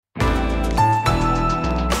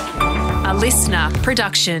listener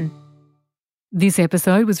production. This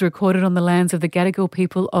episode was recorded on the lands of the Gadigal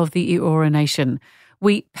people of the Eora Nation.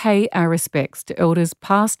 We pay our respects to elders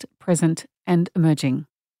past, present and emerging.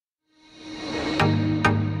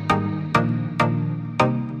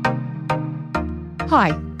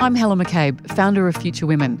 Hi, I'm Helen McCabe, founder of Future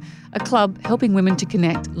Women, a club helping women to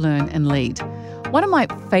connect, learn and lead. One of my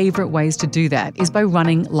favourite ways to do that is by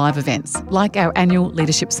running live events, like our annual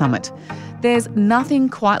Leadership Summit. There's nothing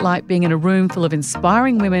quite like being in a room full of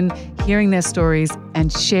inspiring women, hearing their stories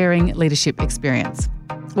and sharing leadership experience.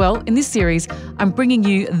 Well, in this series, I'm bringing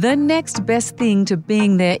you the next best thing to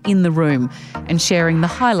being there in the room and sharing the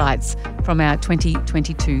highlights from our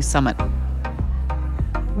 2022 summit.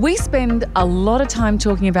 We spend a lot of time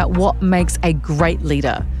talking about what makes a great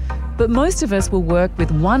leader, but most of us will work with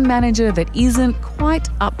one manager that isn't quite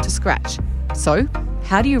up to scratch. So,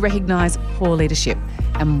 how do you recognise poor leadership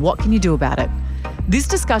and what can you do about it? This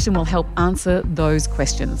discussion will help answer those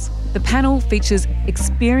questions. The panel features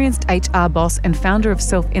experienced HR boss and founder of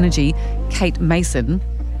Self Energy, Kate Mason,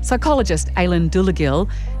 psychologist Aileen Doolagil,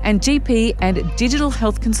 and GP and digital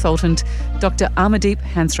health consultant Dr. Amardeep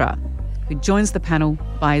Hansra, who joins the panel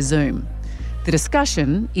by Zoom. The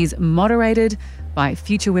discussion is moderated by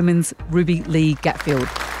Future Women's Ruby Lee Gatfield.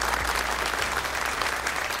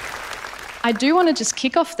 I do want to just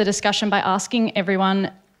kick off the discussion by asking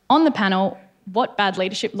everyone on the panel what bad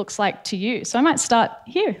leadership looks like to you. So I might start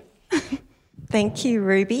here. Thank you,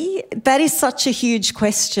 Ruby. That is such a huge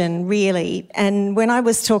question, really. And when I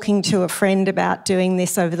was talking to a friend about doing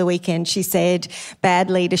this over the weekend, she said, bad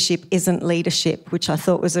leadership isn't leadership, which I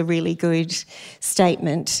thought was a really good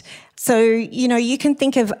statement. So, you can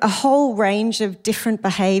think of a whole range of different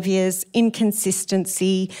behaviours: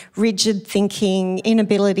 inconsistency, rigid thinking,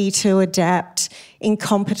 inability to adapt,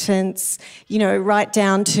 incompetence, right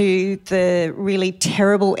down to the really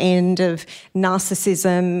terrible end of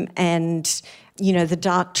narcissism and, the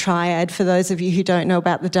dark triad. For those of you who don't know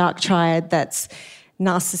about the dark triad, that's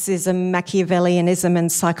narcissism, Machiavellianism and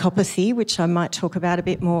psychopathy, which I might talk about a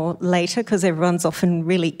bit more later because everyone's often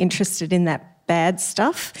really interested in that bad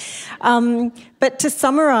stuff. But to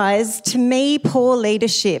summarise, to me, poor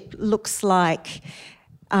leadership looks like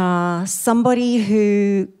somebody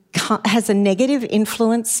who has a negative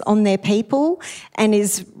influence on their people and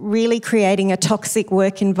is really creating a toxic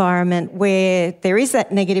work environment where there is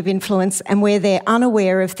that negative influence and where they're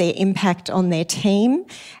unaware of their impact on their team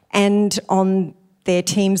and on their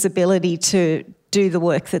team's ability to do the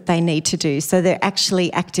work that they need to do. So they're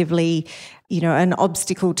actually actively, an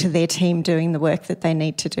obstacle to their team doing the work that they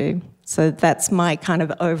need to do. So that's my kind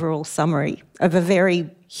of overall summary of a very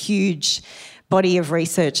huge body of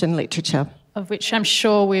research and literature. Of which I'm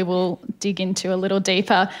sure we will dig into a little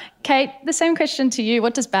deeper. Kate, the same question to you.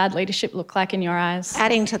 What does bad leadership look like in your eyes?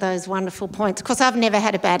 Adding to those wonderful points, because I've never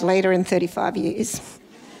had a bad leader in 35 years.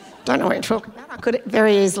 Don't know what you're talking about. I could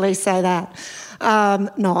very easily say that.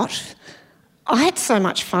 Not. I had so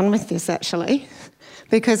much fun with this, actually,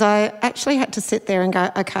 because I actually had to sit there and go,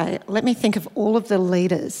 okay, let me think of all of the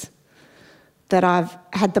leaders that I've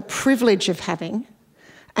had the privilege of having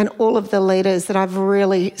and all of the leaders that I've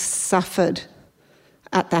really suffered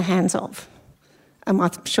at the hands of. And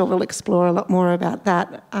I'm sure we'll explore a lot more about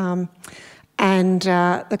that. And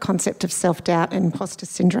the concept of self-doubt and imposter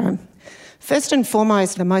syndrome. First and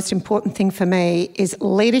foremost, the most important thing for me is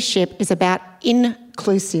leadership is about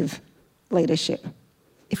inclusive leadership.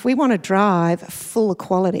 If we want to drive full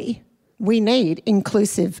equality, we need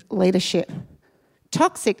inclusive leadership.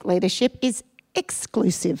 Toxic leadership is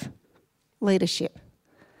exclusive leadership.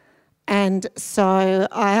 And so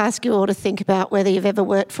I ask you all to think about whether you've ever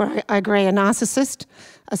worked for, I agree, a narcissist,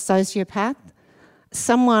 a sociopath,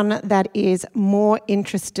 someone that is more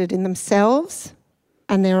interested in themselves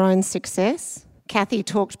and their own success. Kathy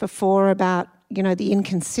talked before about, the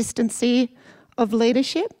inconsistency of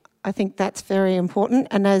leadership. I think that's very important.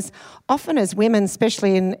 And as often as women,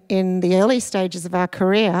 especially in the early stages of our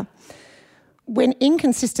career, when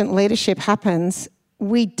inconsistent leadership happens,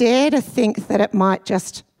 we dare to think that it might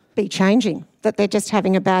just be changing, that they're just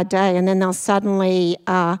having a bad day, and then they'll suddenly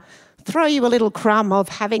throw you a little crumb of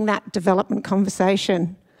having that development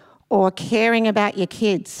conversation or caring about your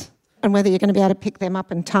kids and whether you're going to be able to pick them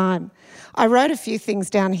up in time. I wrote a few things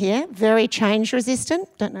down here. Very change resistant.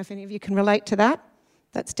 Don't know if any of you can relate to that.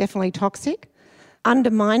 That's definitely toxic.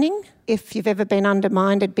 Undermining, if you've ever been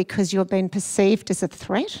undermined because you've been perceived as a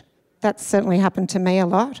threat. That's certainly happened to me a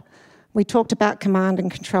lot. We talked about command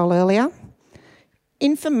and control earlier.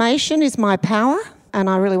 Information is my power, and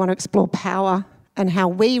I really want to explore power and how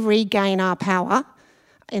we regain our power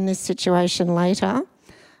in this situation later.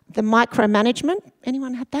 The micromanagement,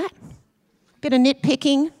 anyone had that? bit of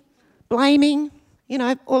nitpicking, blaming,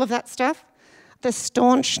 all of that stuff. The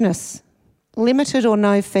staunchness, limited or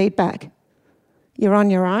no feedback. You're on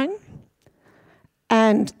your own.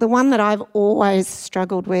 And the one that I've always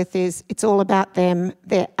struggled with is it's all about them.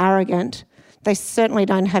 They're arrogant. They certainly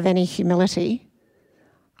don't have any humility,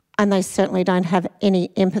 and they certainly don't have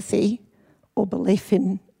any empathy or belief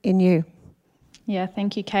in you. Yeah,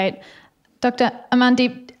 thank you, Kate. Dr.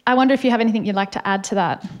 Amandeep, I wonder if you have anything you'd like to add to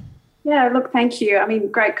that. Yeah, look, thank you. I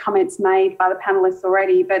mean, great comments made by the panellists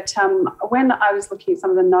already, but when I was looking at some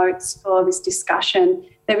of the notes for this discussion,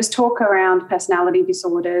 there was talk around personality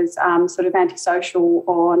disorders, sort of antisocial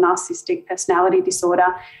or narcissistic personality disorder.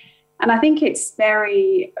 And I think it's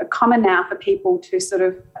very common now for people to sort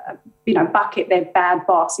of, bucket their bad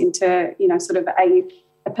boss into, sort of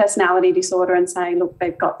a personality disorder and say, look,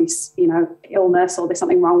 they've got this, illness or there's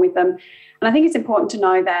something wrong with them. And I think it's important to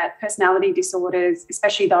know that personality disorders,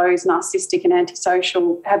 especially those narcissistic and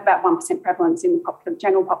antisocial, have about 1% prevalence in the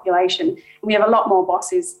general population. And we have a lot more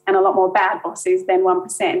bosses and a lot more bad bosses than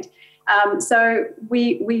 1%. So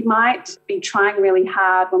we might be trying really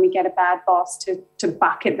hard when we get a bad boss to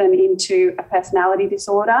bucket them into a personality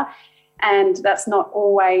disorder. And that's not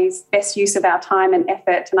always best use of our time and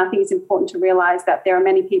effort. And I think it's important to realise that there are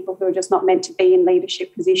many people who are just not meant to be in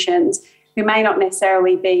leadership positions, who may not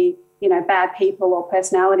necessarily be bad people or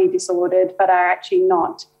personality disordered, but are actually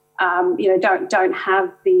not, don't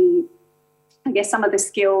have some of the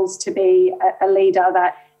skills to be a leader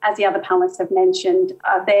that, as the other panellists have mentioned,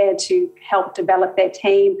 are there to help develop their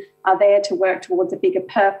team, are there to work towards a bigger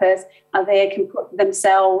purpose, are there, can put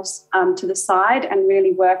themselves to the side and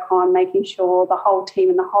really work on making sure the whole team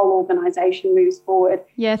and the whole organisation moves forward.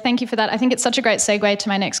 Yeah, thank you for that. I think it's such a great segue to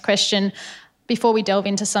my next question. Before we delve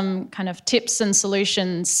into some kind of tips and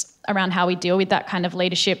solutions around how we deal with that kind of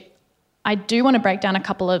leadership, I do want to break down a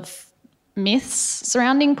couple of myths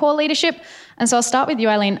surrounding poor leadership. And so I'll start with you,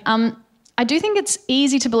 Eileen. I do think it's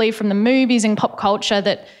easy to believe from the movies and pop culture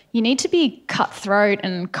that you need to be cutthroat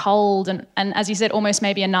and cold and as you said, almost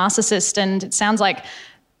maybe a narcissist. And it sounds like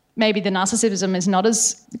maybe the narcissism is not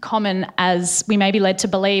as common as we may be led to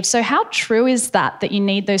believe. So how true is that you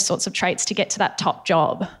need those sorts of traits to get to that top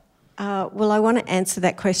job? Well, I want to answer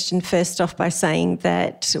that question first off by saying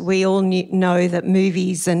that we all know that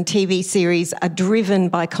movies and TV series are driven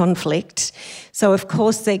by conflict. So, of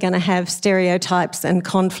course, they're going to have stereotypes and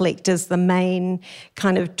conflict as the main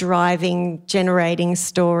kind of driving, generating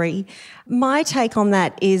story. My take on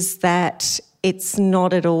that is that it's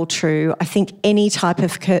not at all true. I think any type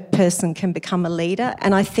of person can become a leader,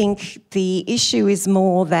 and I think the issue is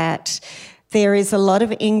more that there is a lot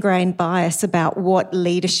of ingrained bias about what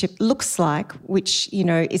leadership looks like, which,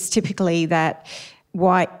 is typically that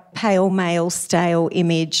white, pale male stale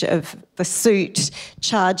image of the suit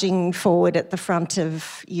charging forward at the front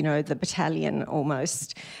of, the battalion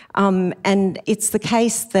almost. And it's the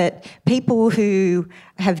case that people who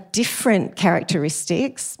have different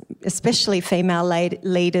characteristics, especially female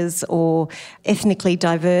leaders or ethnically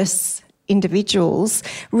diverse individuals,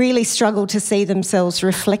 really struggle to see themselves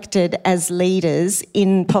reflected as leaders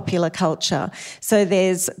in popular culture. So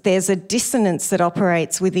there's a dissonance that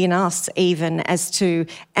operates within us even as to,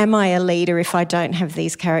 am I a leader if I don't have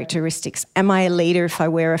these characteristics? Am I a leader if I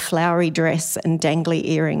wear a flowery dress and dangly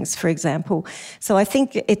earrings, for example? So I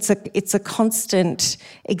think it's a constant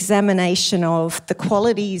examination of the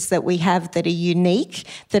qualities that we have that are unique,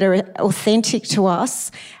 that are authentic to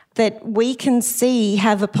us, that we can see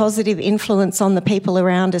have a positive influence on the people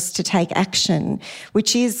around us to take action,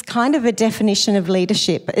 which is kind of a definition of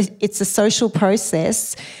leadership. It's a social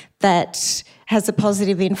process that has a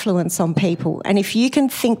positive influence on people. And if you can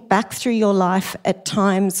think back through your life at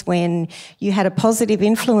times when you had a positive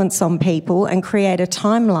influence on people and create a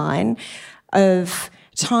timeline of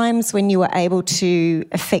times when you were able to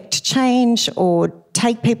affect change or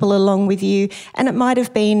take people along with you, and it might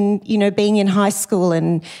have been, being in high school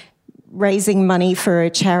and raising money for a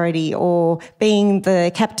charity or being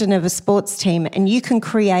the captain of a sports team, and you can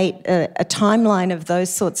create a timeline of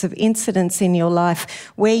those sorts of incidents in your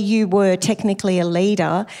life where you were technically a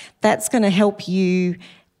leader. That's going to help you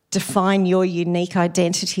define your unique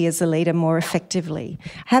identity as a leader more effectively.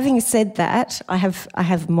 Having said that, I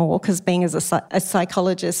have more, because being as a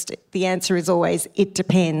psychologist, the answer is always, it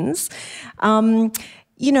depends.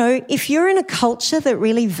 If you're in a culture that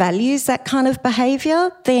really values that kind of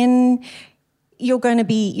behaviour, then you're going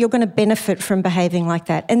to benefit from behaving like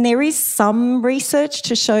that. And there is some research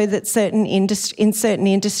to show that in certain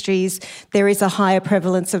industries there is a higher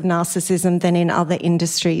prevalence of narcissism than in other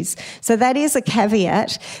industries. So that is a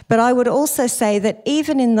caveat. But I would also say that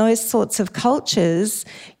even in those sorts of cultures,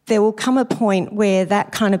 there will come a point where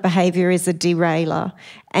that kind of behaviour is a derailer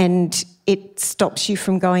and it stops you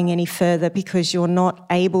from going any further because you're not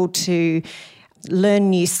able to learn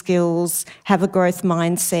new skills, have a growth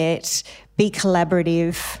mindset, be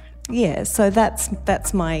collaborative. Yeah, so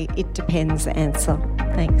that's my it depends answer.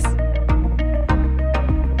 Thanks.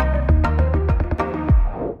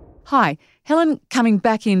 Hi, Helen coming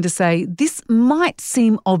back in to say this might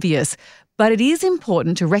seem obvious, but it is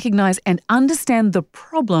important to recognise and understand the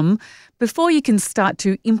problem before you can start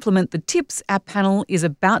to implement the tips our panel is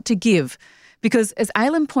about to give. Because as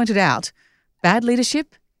Aileen pointed out, bad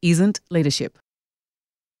leadership isn't leadership.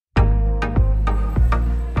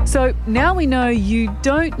 So now we know you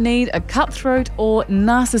don't need a cutthroat or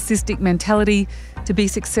narcissistic mentality to be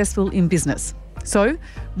successful in business. So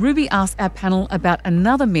Ruby asked our panel about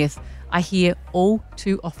another myth I hear all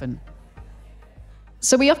too often.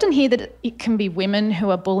 So we often hear that it can be women who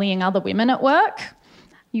are bullying other women at work.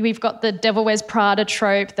 We've got the Devil Wears Prada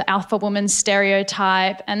trope, the alpha woman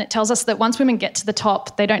stereotype, and it tells us that once women get to the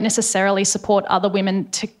top, they don't necessarily support other women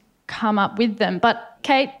to come up with them. But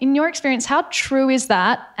Kate, in your experience, how true is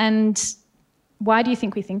that, and why do you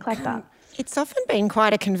think we think like that? It's often been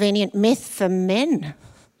quite a convenient myth for men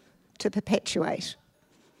to perpetuate.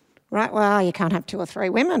 Right, well, you can't have 2 or 3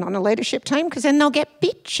 women on a leadership team because then they'll get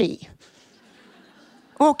bitchy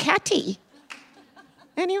or catty.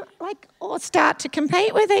 And or start to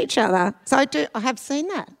compete with each other. So I have seen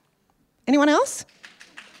that. Anyone else?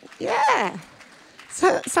 Yeah.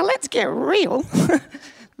 So let's get real.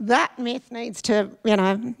 That myth needs to,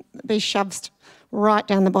 be shoved right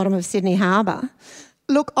down the bottom of Sydney Harbour.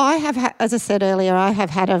 Look, as I said earlier, I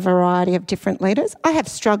have had a variety of different leaders. I have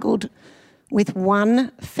struggled with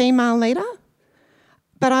one female leader,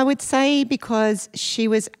 but I would say because she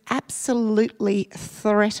was absolutely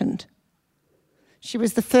threatened. She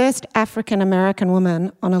was the first African-American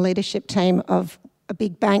woman on a leadership team of a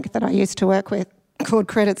big bank that I used to work with called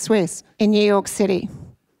Credit Suisse in New York City,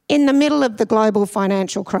 in the middle of the global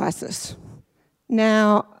financial crisis.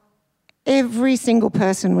 Now, every single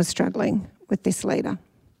person was struggling with this leader.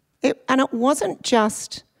 And it wasn't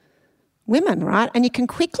just women, right? And you can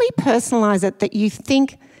quickly personalise it that you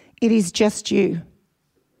think it is just you.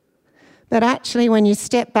 But actually, when you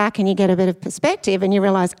step back and you get a bit of perspective and you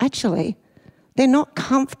realise, actually, they're not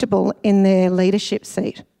comfortable in their leadership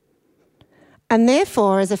seat. And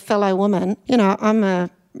therefore, as a fellow woman, I'm a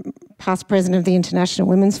past president of the International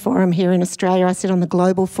Women's Forum here in Australia. I sit on the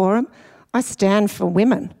Global Forum. I stand for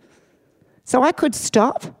women. So I could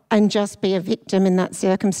stop and just be a victim in that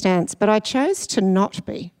circumstance, but I chose to not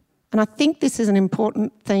be. And I think this is an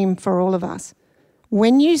important theme for all of us.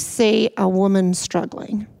 When you see a woman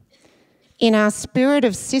struggling, in our spirit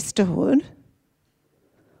of sisterhood,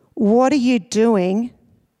 what are you doing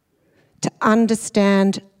to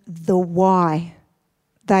understand the why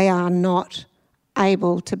they are not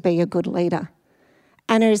able to be a good leader?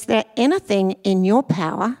 And is there anything in your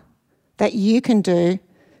power that you can do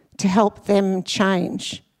to help them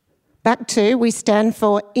change? Back to, we stand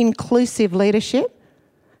for inclusive leadership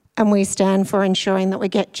and we stand for ensuring that we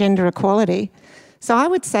get gender equality. So I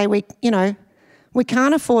would say we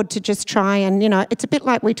can't afford to just try and, it's a bit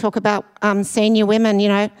like we talk about senior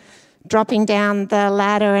women, dropping down the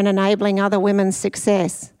ladder and enabling other women's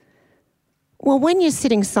success. Well, when you're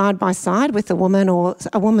sitting side by side with a woman or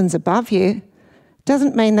a woman's above you,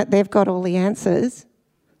 doesn't mean that they've got all the answers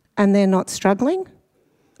and they're not struggling.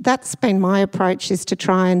 That's been my approach, is to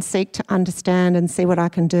try and seek to understand and see what I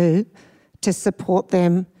can do to support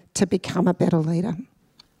them to become a better leader.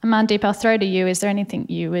 Amandeep, I'll throw to you. Is there anything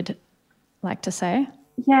you would like to say?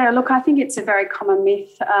 Yeah, look, I think it's a very common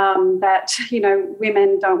myth that,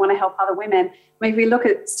 women don't want to help other women. I mean, if we look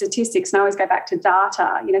at statistics, and I always go back to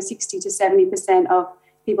data, 60 to 70% of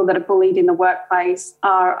people that are bullied in the workplace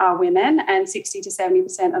are women, and 60 to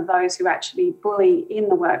 70% of those who actually bully in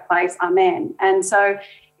the workplace are men. And so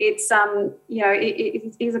it's,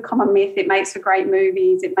 it is a common myth. It makes for great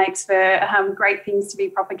movies. It makes for great things to be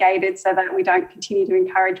propagated so that we don't continue to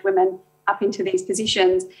encourage women up into these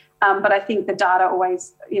positions. But I think the data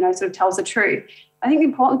always, sort of tells the truth. I think the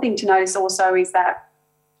important thing to notice also is that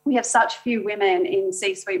we have such few women in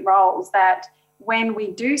C-suite roles that when we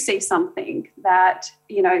do see something that,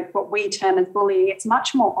 what we term as bullying, it's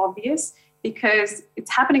much more obvious because it's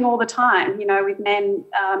happening all the time, with men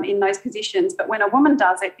in those positions. But when a woman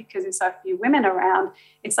does it, because there's so few women around,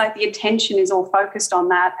 it's like the attention is all focused on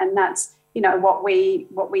that, and that's what we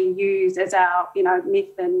use as our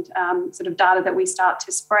myth and sort of data that we start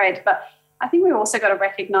to spread. But I think we've also got to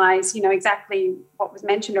recognise, exactly what was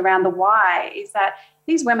mentioned around the why, is that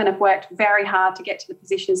these women have worked very hard to get to the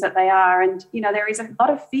positions that they are. And, there is a lot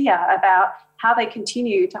of fear about how they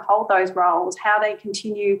continue to hold those roles, how they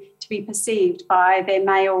continue to be perceived by their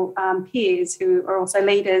male peers who are also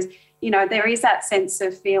leaders. There is that sense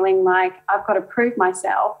of feeling like I've got to prove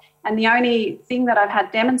myself. And the only thing that I've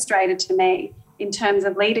had demonstrated to me in terms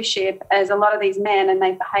of leadership is a lot of these men, and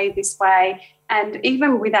they behave this way. And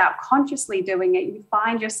even without consciously doing it, you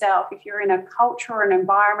find yourself, if you're in a culture or an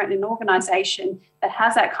environment, an organisation that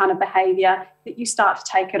has that kind of behaviour, that you start to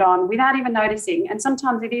take it on without even noticing. And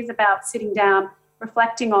sometimes it is about sitting down,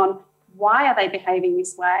 reflecting on why are they behaving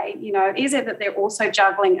this way? Is it that they're also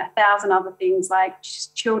juggling 1,000 other things like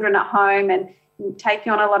children at home and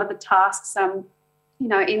taking on a lot of the tasks,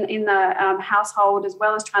 in the household, as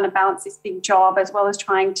well as trying to balance this big job, as well as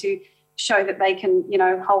trying to show that they can,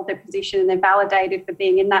 hold their position and they're validated for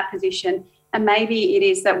being in that position. And maybe it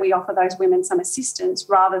is that we offer those women some assistance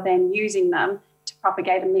rather than using them to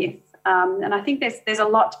propagate a myth. And I think there's a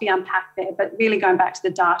lot to be unpacked there, but really going back to the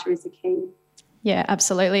data is the key. Yeah,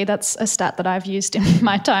 absolutely. That's a stat that I've used in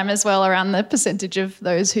my time as well, around the percentage of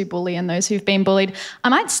those who bully and those who've been bullied. I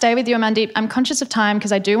might stay with you, Amandeep. I'm conscious of time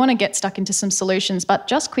because I do want to get stuck into some solutions, but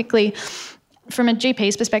just quickly, from a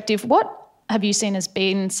GP's perspective, what have you seen as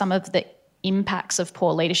being some of the impacts of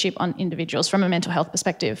poor leadership on individuals from a mental health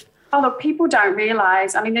perspective? Oh, look, people don't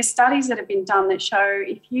realise. There's studies that have been done that show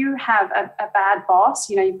if you have a bad boss,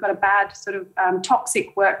 you've got a bad sort of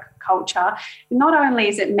toxic work culture, not only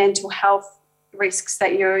is it mental health risks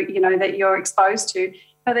that you're exposed to,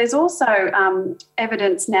 but there's also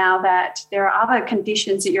evidence now that there are other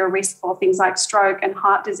conditions that you're at risk for, things like stroke and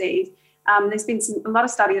heart disease. There's been a lot of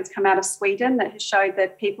study that's come out of Sweden that has showed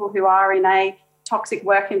that people who are in a toxic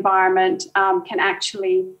work environment can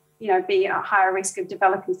actually, be at a higher risk of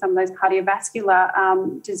developing some of those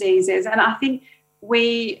cardiovascular diseases. And I think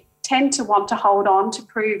we tend to want to hold on to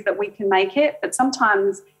prove that we can make it, but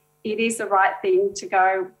sometimes it is the right thing to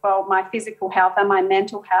go, well, my physical health and my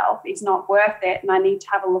mental health is not worth it, and I need to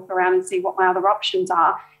have a look around and see what my other options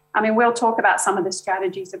are. We'll talk about some of the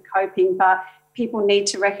strategies of coping, but people need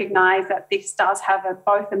to recognise that this does have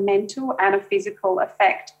both a mental and a physical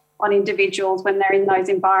effect on individuals when they're in those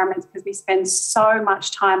environments, because we spend so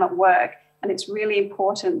much time at work, and it's really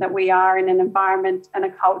important that we are in an environment and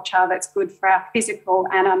a culture that's good for our physical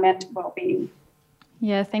and our mental well-being.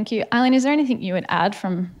 Yeah, thank you. Eileen, is there anything you would add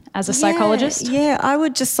as a psychologist? Yeah, I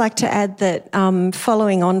would just like to add that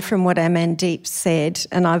following on from what Amandeep said,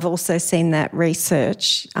 and I've also seen that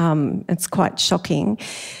research, it's quite shocking.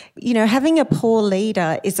 Having a poor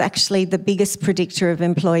leader is actually the biggest predictor of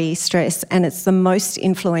employee stress, and it's the most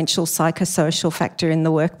influential psychosocial factor in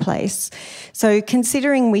the workplace. So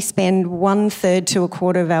considering we spend 1/3 to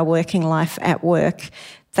 1/4 of our working life at work,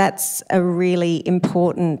 that's a really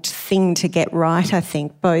important thing to get right, I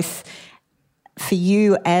think, both for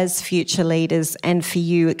you as future leaders and for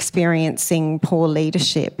you experiencing poor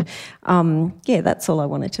leadership. That's all I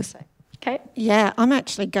wanted to say. Okay. Yeah, I'm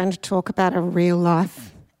actually going to talk about a real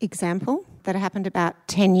life example that happened about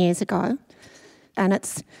 10 years ago. And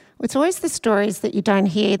it's always the stories that you don't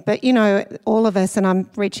hear, but all of us, and I'm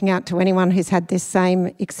reaching out to anyone who's had this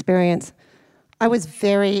same experience, I was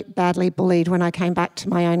very badly bullied when I came back to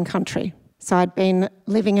my own country. So I'd been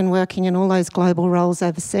living and working in all those global roles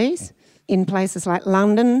overseas, in places like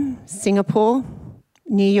London, Singapore,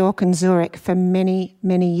 New York and Zurich for many,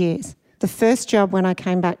 many years. The first job when I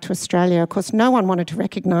came back to Australia, of course, no one wanted to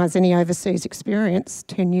recognise any overseas experience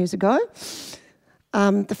 10 years ago.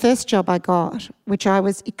 The first job I got, which I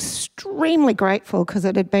was extremely grateful because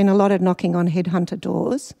it had been a lot of knocking on headhunter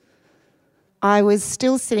doors, I was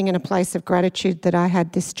still sitting in a place of gratitude that I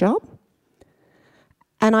had this job.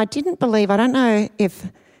 And I didn't believe, I don't know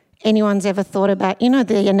if anyone's ever thought about,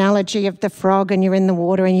 the analogy of the frog and you're in the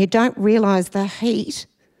water and you don't realise the heat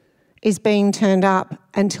is being turned up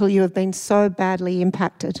until you have been so badly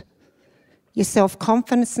impacted. Your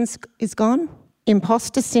self-confidence is gone.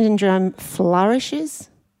 Imposter syndrome flourishes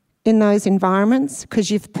in those environments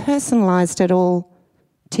because you've personalised it all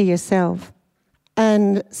to yourself.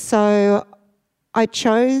 And so I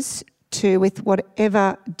chose to, with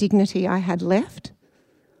whatever dignity I had left,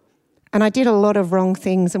 and I did a lot of wrong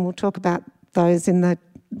things, and we'll talk about those in the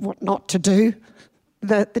what not to do,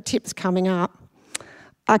 the tips coming up.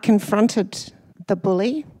 I confronted the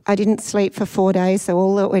bully. I didn't sleep for 4 days, so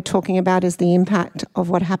all that we're talking about is the impact of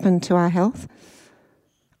what happened to our health.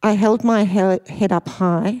 I held my head up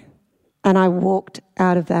high and I walked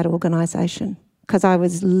out of that organisation because I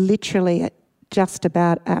was literally just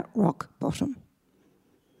about at rock bottom.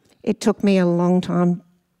 It took me a long time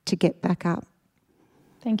to get back up.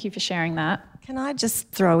 Thank you for sharing that. Can I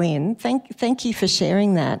just throw in, thank you for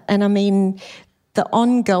sharing that. And I mean, the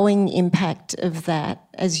ongoing impact of that,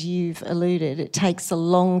 as you've alluded, it takes a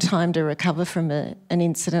long time to recover from an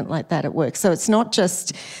incident like that at work. So it's not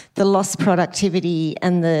just the lost productivity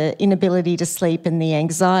and the inability to sleep and the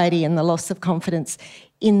anxiety and the loss of confidence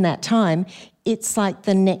in that time. It's like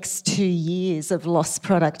the next 2 years of lost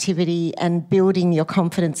productivity and building your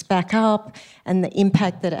confidence back up and the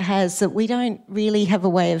impact that it has that we don't really have a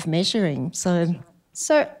way of measuring. So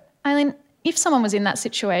Eileen, if someone was in that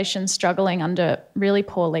situation struggling under really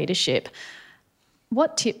poor leadership,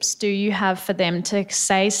 what tips do you have for them to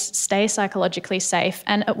stay psychologically safe?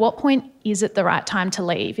 And at what point is it the right time to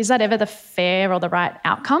leave? Is that ever the fair or the right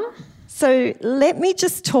outcome? So let me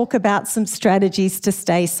just talk about some strategies to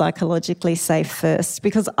stay psychologically safe first,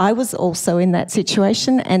 because I was also in that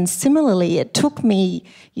situation, and similarly it took me,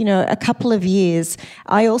 a couple of years.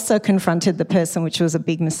 I also confronted the person, which was a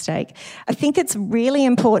big mistake. I think it's really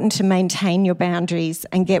important to maintain your boundaries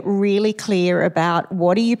and get really clear about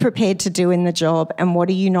what are you prepared to do in the job and what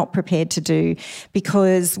are you not prepared to do,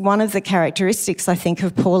 because one of the characteristics, I think,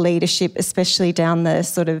 of poor leadership, especially down the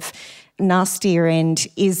sort of nastier end,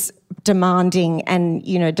 is demanding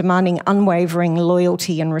unwavering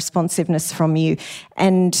loyalty and responsiveness from you,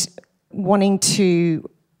 and wanting to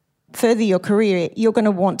further your career. You're going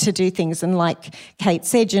to want to do things, and like Kate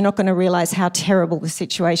said, you're not going to realise how terrible the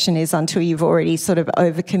situation is until you've already sort of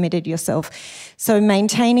overcommitted yourself. So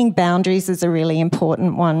maintaining boundaries is a really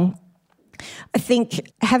important one. I think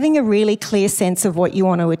having a really clear sense of what you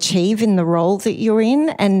want to achieve in the role that you're in,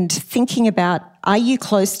 and thinking about, are you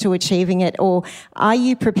close to achieving it, or are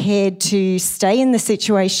you prepared to stay in the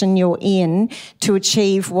situation you're in to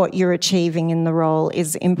achieve what you're achieving in the role,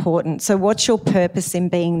 is important. So what's your purpose in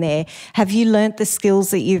being there? Have you learnt the skills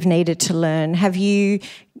that you've needed to learn? Have you,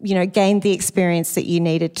 gained the experience that you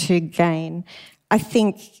needed to gain? I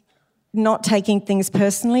think not taking things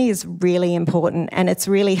personally is really important, and it's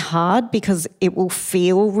really hard because it will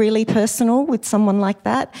feel really personal with someone like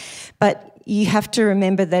that. But you have to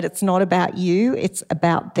remember that it's not about you, it's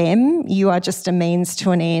about them. You are just a means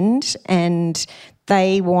to an end, and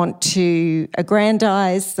they want to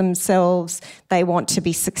aggrandise themselves, they want to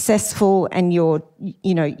be successful, and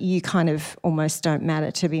you kind of almost don't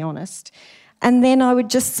matter, to be honest. And then I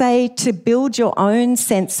would just say, to build your own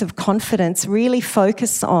sense of confidence, really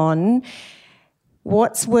focus on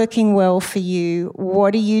what's working well for you.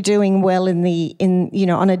 What are you doing well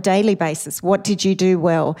on a daily basis? What did you do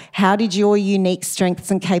well? How did your unique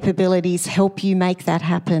strengths and capabilities help you make that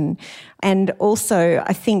happen? And also,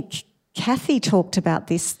 I think Kathy talked about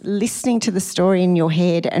this, listening to the story in your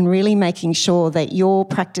head and really making sure that you're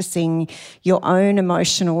practicing your own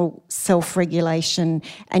emotional self-regulation,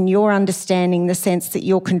 and you're understanding the sense that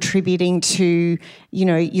you're contributing to,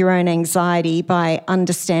 your own anxiety by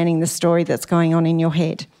understanding the story that's going on in your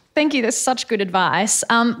head. Thank you. That's such good advice.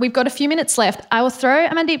 We've got a few minutes left. I will throw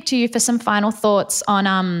Amandeep to you for some final thoughts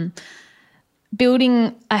on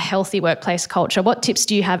building a healthy workplace culture. What tips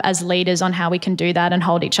do you have as leaders on how we can do that and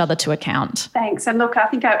hold each other to account? Thanks. And look, I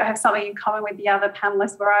think I have something in common with the other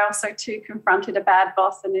panellists, where I also too confronted a bad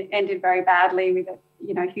boss, and it ended very badly with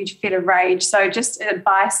a huge fit of rage. So just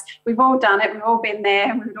advice, we've all done it, we've all been there,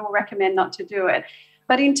 and we would all recommend not to do it.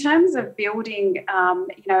 But in terms of building,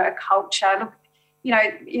 a culture, look,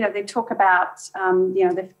 they talk about,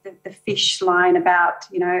 the fish line about,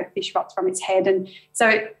 fish rots from its head. And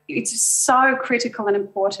so it's so critical and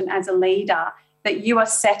important as a leader that you are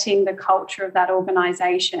setting the culture of that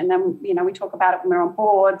organisation. And, we talk about it when we're on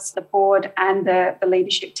boards. The board and the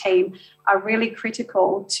leadership team are really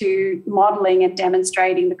critical to modelling and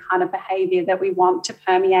demonstrating the kind of behaviour that we want to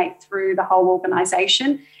permeate through the whole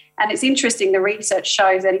organisation. And it's interesting, the research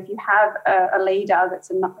shows that if you have a leader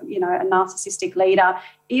that's a narcissistic leader,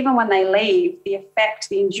 even when they leave, the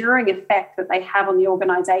enduring effect that they have on the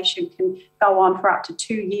organisation can go on for up to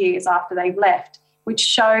 2 years after they've left, which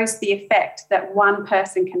shows the effect that one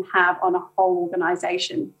person can have on a whole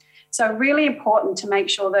organisation. So really important to make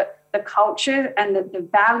sure that the culture and the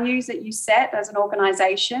values that you set as an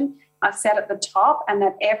organisation are set at the top, and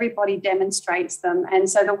that everybody demonstrates them. And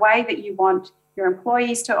so the way that you want your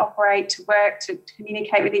employees to operate, to work, to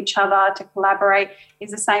communicate with each other, to collaborate, is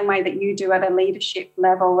the same way that you do at a leadership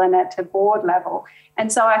level and at a board level.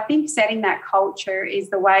 And so I think setting that culture is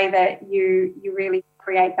the way that you really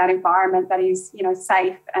create that environment that is,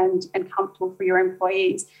 safe and comfortable for your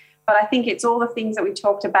employees. But I think it's all the things that we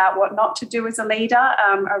talked about, what not to do as a leader,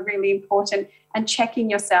 are really important, and checking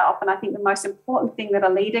yourself. And I think the most important thing that a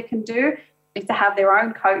leader can do is to have their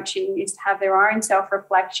own coaching, is to have their own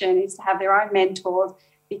self-reflection, is to have their own mentors,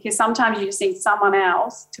 because sometimes you just need someone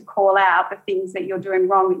else to call out the things that you're doing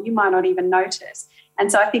wrong that you might not even notice.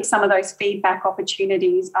 And so I think some of those feedback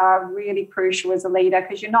opportunities are really crucial as a leader,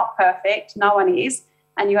 because you're not perfect, no one is,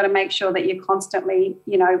 and you've got to make sure that you're constantly,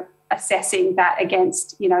 assessing that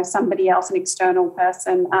against, somebody else, an external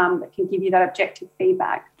person that can give you that objective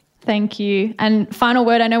feedback. Thank you. And final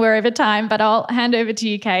word, I know we're over time, but I'll hand over to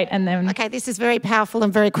you, Kate, and then... Okay, this is very powerful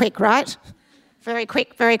and very quick, right? Very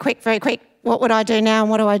quick, very quick, very quick. What would I do now and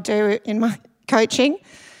what do I do in my coaching?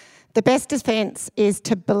 The best defence is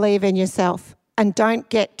to believe in yourself and don't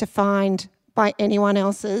get defined by anyone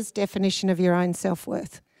else's definition of your own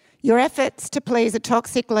self-worth. Your efforts to please a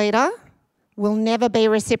toxic leader will never be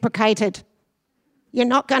reciprocated. You're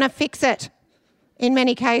not going to fix it in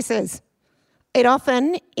many cases. It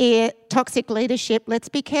often, toxic leadership, let's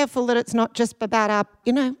be careful that it's not just about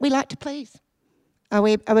we like to please. Are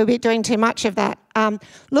we doing too much of that?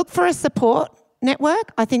 Look for a support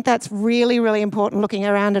network. I think that's really, really important, looking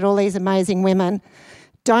around at all these amazing women.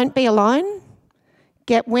 Don't be alone.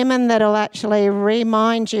 Get women that will actually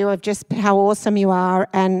remind you of just how awesome you are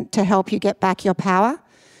and to help you get back your power.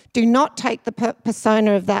 Do not take the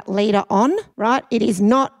persona of that leader on, right? It is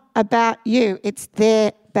not about you. It's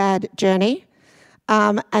their bad journey.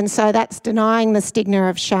 And so that's denying the stigma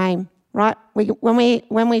of shame, right? When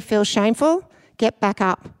we feel shameful, get back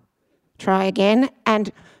up, try again,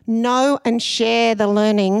 and know and share the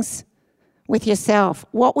learnings with yourself.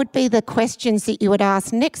 What would be the questions that you would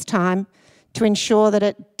ask next time to ensure that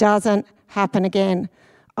it doesn't happen again?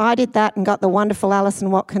 I did that and got the wonderful Alison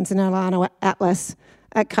Watkins and Alana Atlas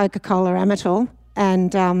at Coca-Cola Amatil,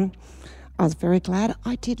 and I was very glad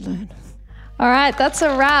I did learn. All right, that's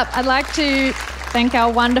a wrap. I'd like to thank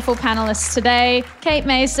our wonderful panellists today, Kate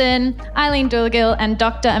Mason, Eileen Doolittle, and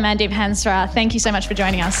Dr. Amandeep Hansraj. Thank you so much for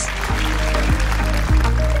joining us.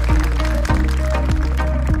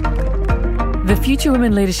 The Future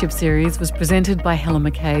Women Leadership Series was presented by Helen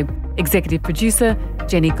McCabe, executive producer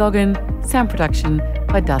Jenny Goggin, sound production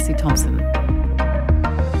by Darcy Thompson.